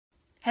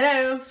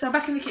Hello, so I'm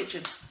back in the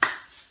kitchen.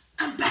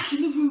 I'm back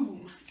in the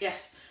room.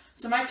 Yes,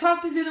 so my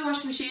top is in the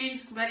washing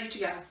machine, ready to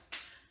go.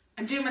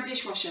 I'm doing my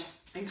dishwasher.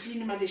 I'm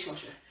cleaning my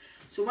dishwasher.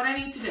 So what I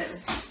need to do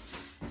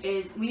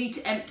is we need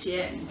to empty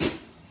it.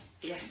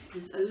 Yes,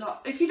 there's a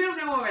lot. If you don't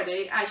know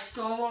already, I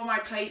store all my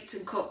plates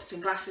and cups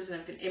and glasses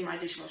and everything in my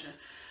dishwasher.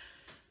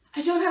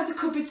 I don't have the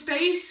cupboard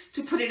space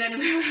to put it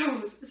anywhere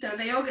else, so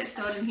they all get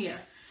stored in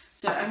here.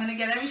 So I'm going to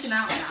get everything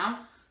out now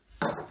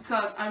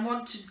because I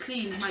want to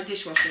clean my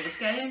dishwasher. It's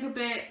getting a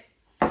bit,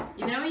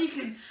 you know,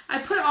 I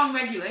put it on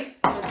regularly,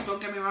 don't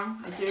get me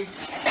wrong, I do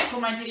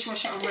put my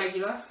dishwasher on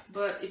regular,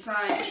 but it's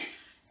like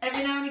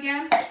every now and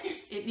again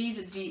it needs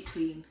a deep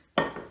clean.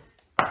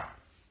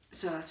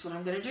 So that's what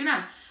I'm going to do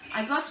now.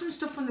 I got some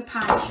stuff from the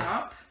pound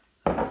shop,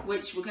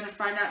 which we're going to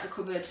find out of the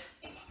cupboard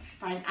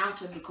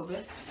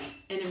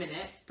in a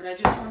minute, but I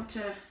just want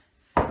to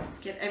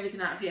get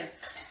everything out of here.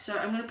 So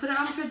I'm going to put it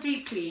on for a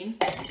deep clean,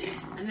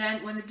 and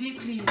then when the deep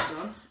clean is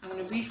done, I'm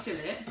going to refill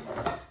it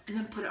and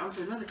then put it on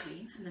for another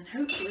clean, and then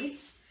hopefully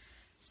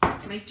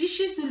my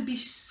dishes will be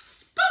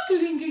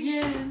sparkling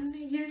again.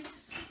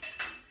 Yes,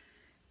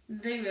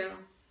 they will.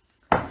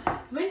 I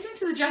went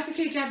into the Jaffa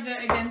Cake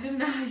advert again,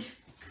 didn't I?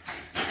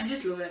 I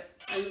just love it.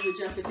 I love the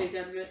Jaffa Cake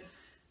advert.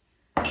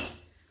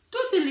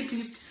 Totally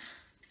clips.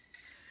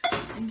 I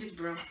think it's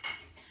broke.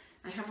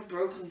 I have a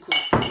broken cup.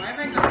 Why have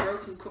I got a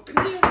broken cup in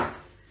here?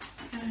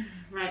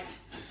 Right.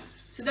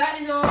 So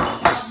that is all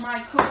of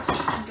my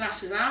cups and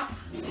glasses out.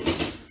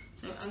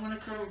 So I'm going to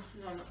come...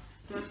 No.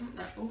 Do I come?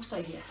 No. Oh,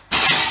 stay here.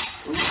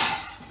 Ooh,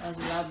 that was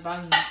a loud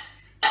bang.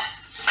 I'm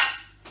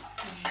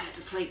going to get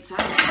the plates out.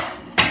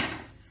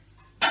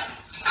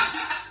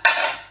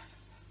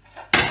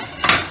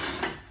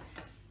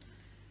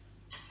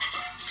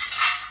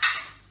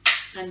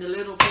 And the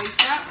little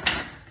plates out.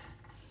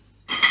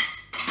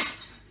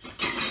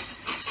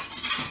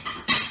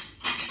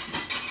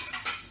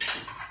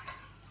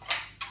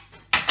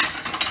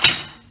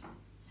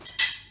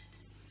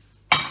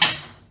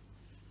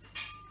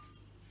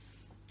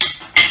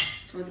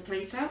 So the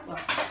plates out. Well,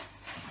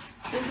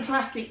 there's the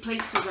plastic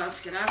plates as well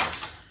to get out.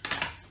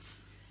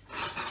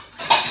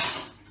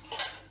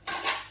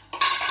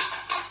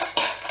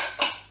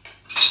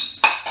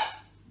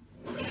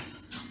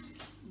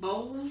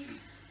 Bowls.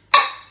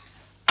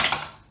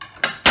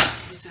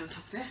 It's on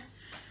top there.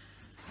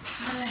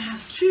 And I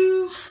have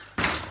 2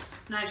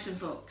 knives and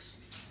forks.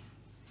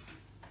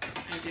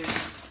 I do.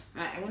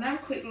 Right, I'm going to have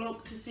a quick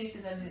look to see if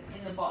there's anything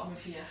in the bottom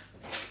of here.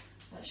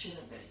 That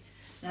shouldn't be.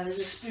 Now there's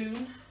a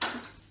spoon.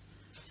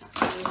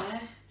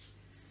 There.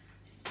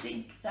 I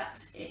think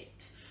that's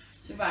it.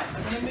 So right,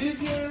 I'm going to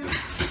move you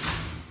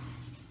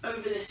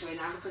over this way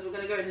now because we're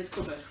going to go in this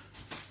cupboard.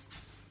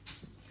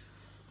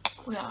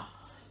 We are.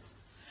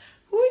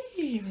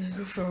 Whee, I'm going to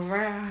go for a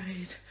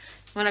ride.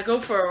 Want to go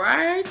for a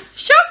ride?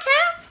 Sure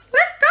can.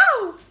 Let's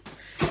go.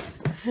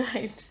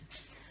 Right.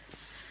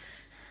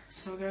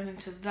 So we're going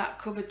into that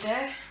cupboard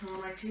there where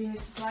all my cleaning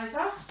supplies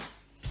are.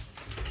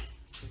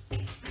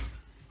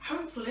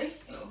 Hopefully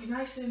it will be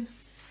nice and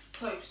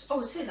close.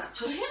 Oh, it is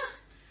actually, yeah.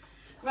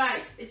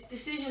 Right, it's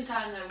decision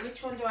time though.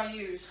 Which one do I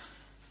use?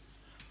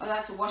 Oh,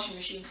 that's a washing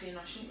machine cleaner.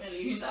 I shouldn't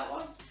really use that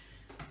one.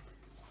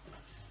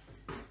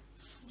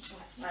 Which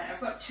one? Right,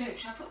 I've got 2.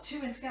 Should I put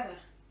 2 in together?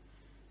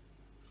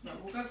 No,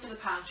 we'll go for the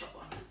pound shop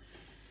one.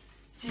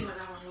 See what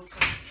that one looks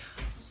like.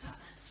 What's that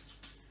then?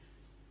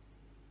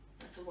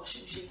 That's a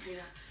washing machine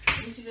cleaner.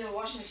 I need to do a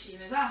washing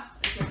machine as well.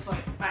 Let's go for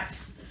it. Right,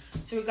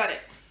 so we got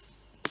it.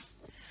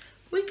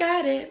 We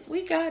got it,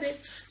 we got it.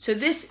 So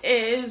this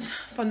is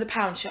from the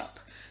pound shop.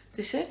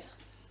 This is?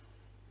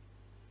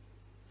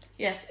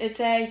 Yes, it's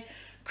a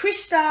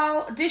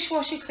Crystale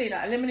dishwasher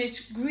cleaner. Eliminates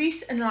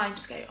grease and lime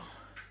scale.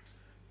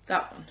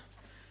 That one.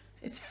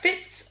 It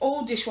fits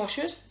all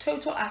dishwashers.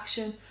 Total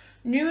action.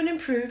 New and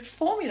improved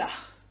formula.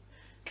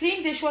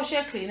 Clean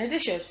dishwasher, cleaner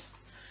dishes.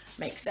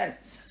 Makes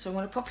sense. So I'm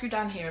going to pop you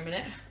down here a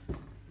minute.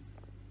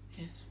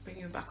 Yes, bring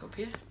you back up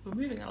here. We're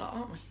moving a lot,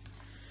 aren't we?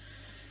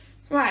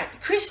 Right,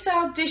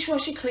 Crystale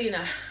dishwasher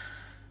cleaner.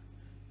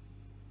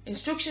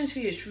 Instructions for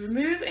use.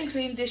 Remove and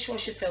clean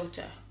dishwasher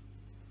filter.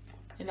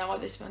 Isn't that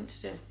what this meant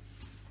to do?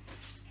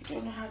 I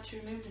don't know how to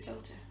remove the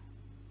filter.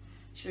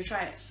 Should we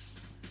try it?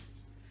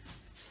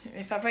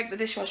 If I break the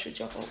dishwasher, it's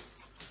your fault.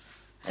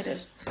 I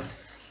did.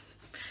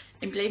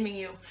 I'm blaming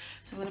you.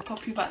 So I'm going to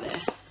pop you back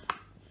there.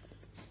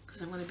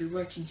 Because I'm going to be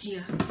working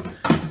here to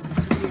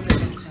remove the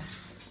filter.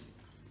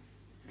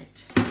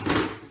 Right.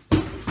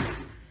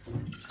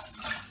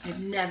 I've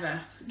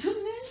never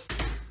done this.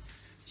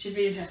 Should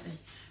be interesting.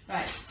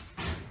 Right,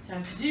 so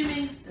I'm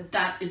presuming that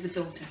that is the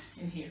filter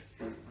in here.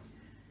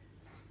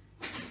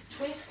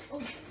 Twist. Oh,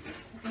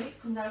 okay,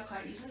 it comes out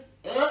quite easily.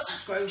 Ugh,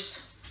 that's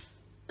gross.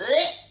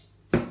 Ugh.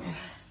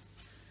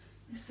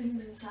 This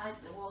thing's inside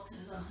the water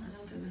as well. I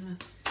don't think there's one.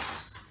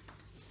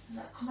 Does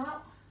that come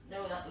out?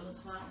 No, that doesn't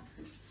come out.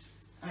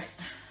 Right.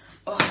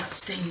 Oh, that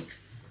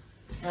stinks.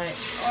 Right.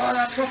 Oh,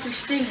 that properly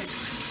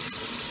stinks.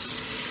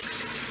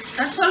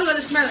 That's probably what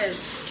the smell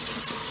is.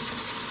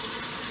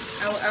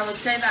 I would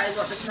say that is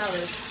what the smell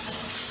is.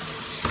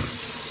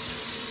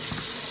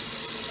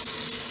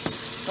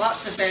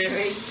 Lots of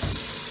berry.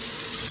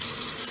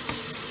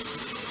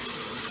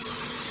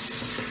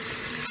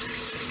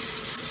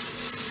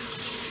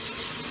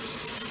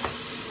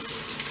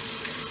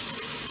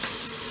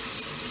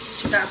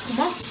 Should that have come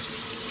off?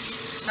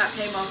 That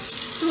came off.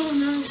 Oh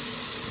no.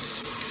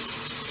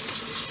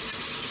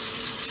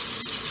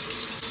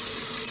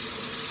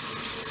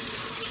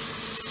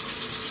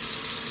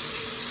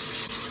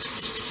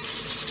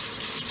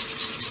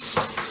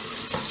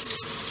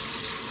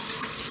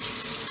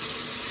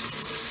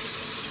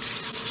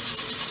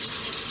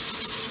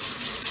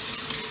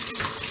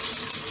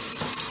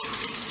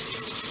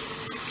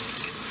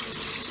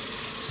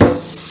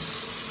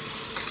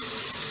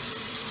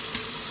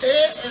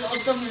 There's all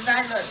stuff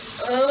inside, but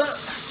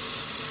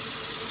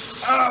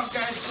oh,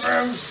 that's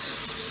gross.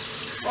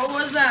 What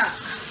was that?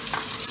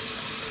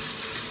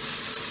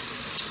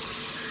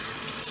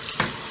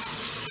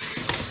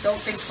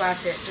 Don't think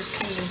about it, just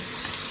clean.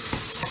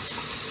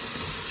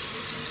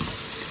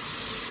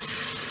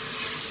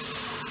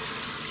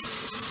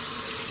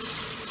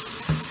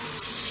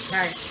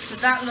 Right, so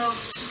that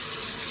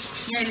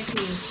looks nearly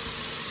clean.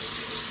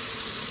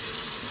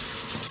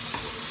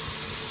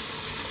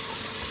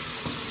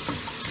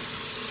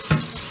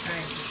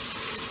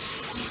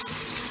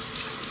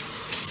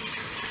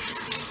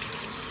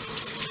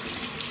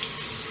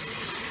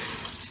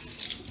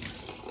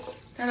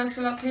 That looks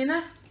a lot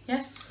cleaner,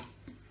 yes?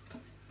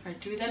 Right,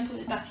 do we then put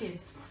it back in?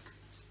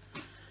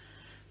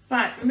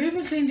 Right, remove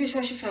and clean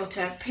dishwasher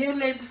filter. Peel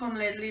label from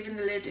lid, leaving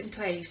the lid in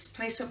place.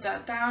 Place up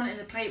that down in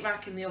the plate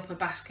rack in the upper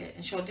basket.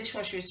 Ensure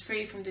dishwasher is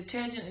free from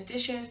detergent and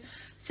dishes.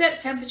 Set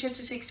temperature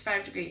to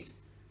 65 degrees.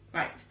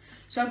 Right,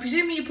 so I'm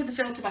presuming you put the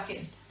filter back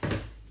in.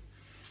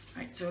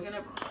 Right, so we're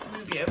going to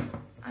move you.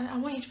 I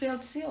want you to be able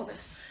to see all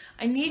this.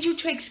 I need you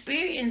to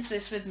experience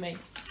this with me.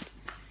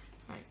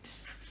 Right.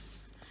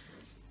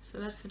 So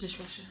that's the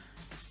dishwasher.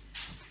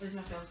 Where's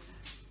my filter?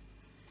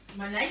 So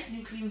my nice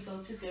new clean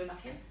filters go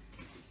back in.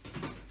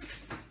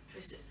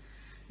 Twist it.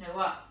 You know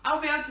what? I'll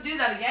be able to do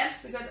that again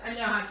because I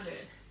know how to do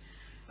it.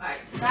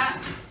 Right, so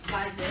that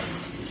slides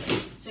in.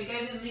 So it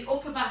goes in the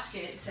upper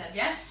basket, it said,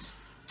 yes?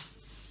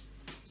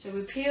 So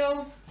we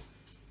peel.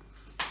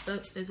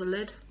 Look, there's a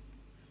lid.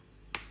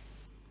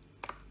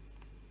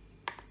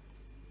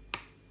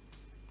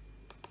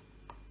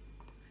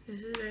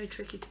 This is very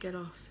tricky to get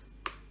off.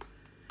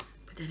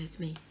 But then it's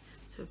me.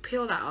 So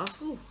peel that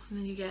off, ooh, and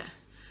then you get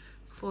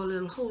 4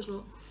 little holes,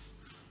 look.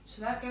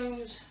 So that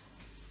goes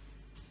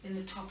in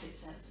the top, it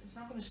says. It's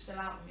not going to spill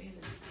out on me, is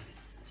it?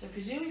 So I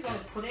presume you've got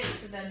to put it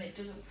so then it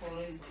doesn't fall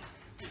over.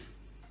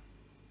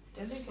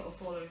 Don't think it'll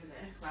fall over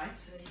there, right?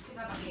 So then you put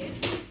that back in.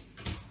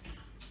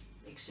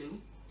 Like so.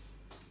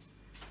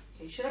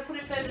 Okay, should I put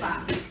it further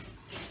back?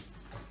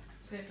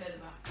 Put it further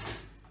back.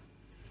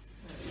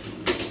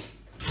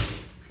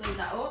 Close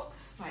that up.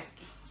 Right.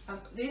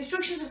 The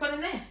instructions have gone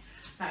in there.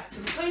 Right, so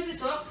we close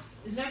this up.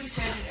 There's no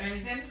detergent or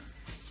anything.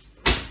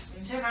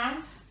 We turn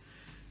around.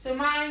 So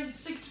my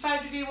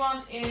 65-degree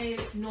one is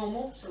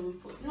normal, so we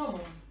put normal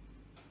on.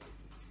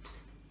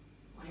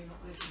 Why are you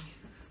not working?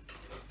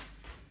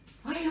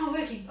 Why are you not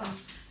working? Oh,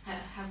 I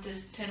have to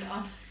turn it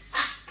on.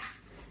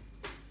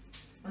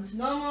 Onto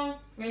normal,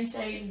 rinse,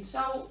 save and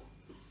salt.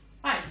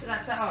 Right, so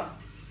that's that on.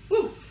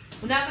 Woo!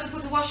 We're now going to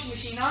put the washing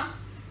machine on,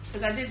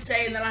 because I did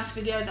say in the last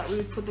video that we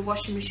would put the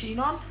washing machine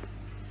on.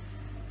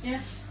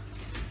 Yes.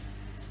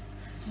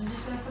 So I'm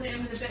just going to put it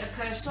in with a bit of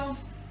Crystale.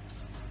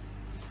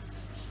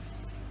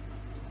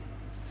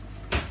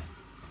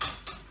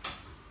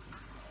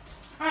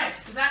 Alright,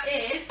 so that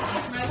is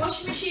my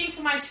washing machine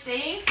for my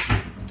stain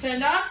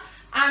turned on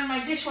and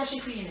my dishwasher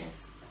cleaning.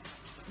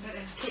 I'm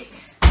going to kick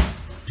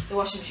the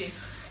washing machine.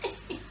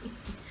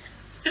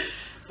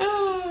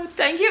 Oh,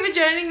 thank you for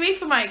joining me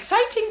for my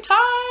exciting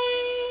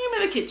time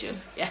in the kitchen.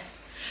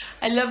 Yes,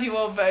 I love you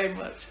all very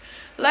much.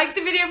 Like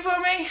the video for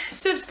me,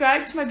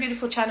 subscribe to my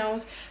beautiful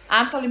channels,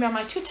 and follow me on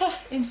my Twitter,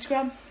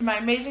 Instagram, and my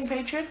amazing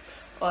Patreon,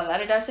 or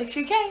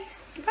Adelesexyuk.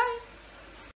 Goodbye.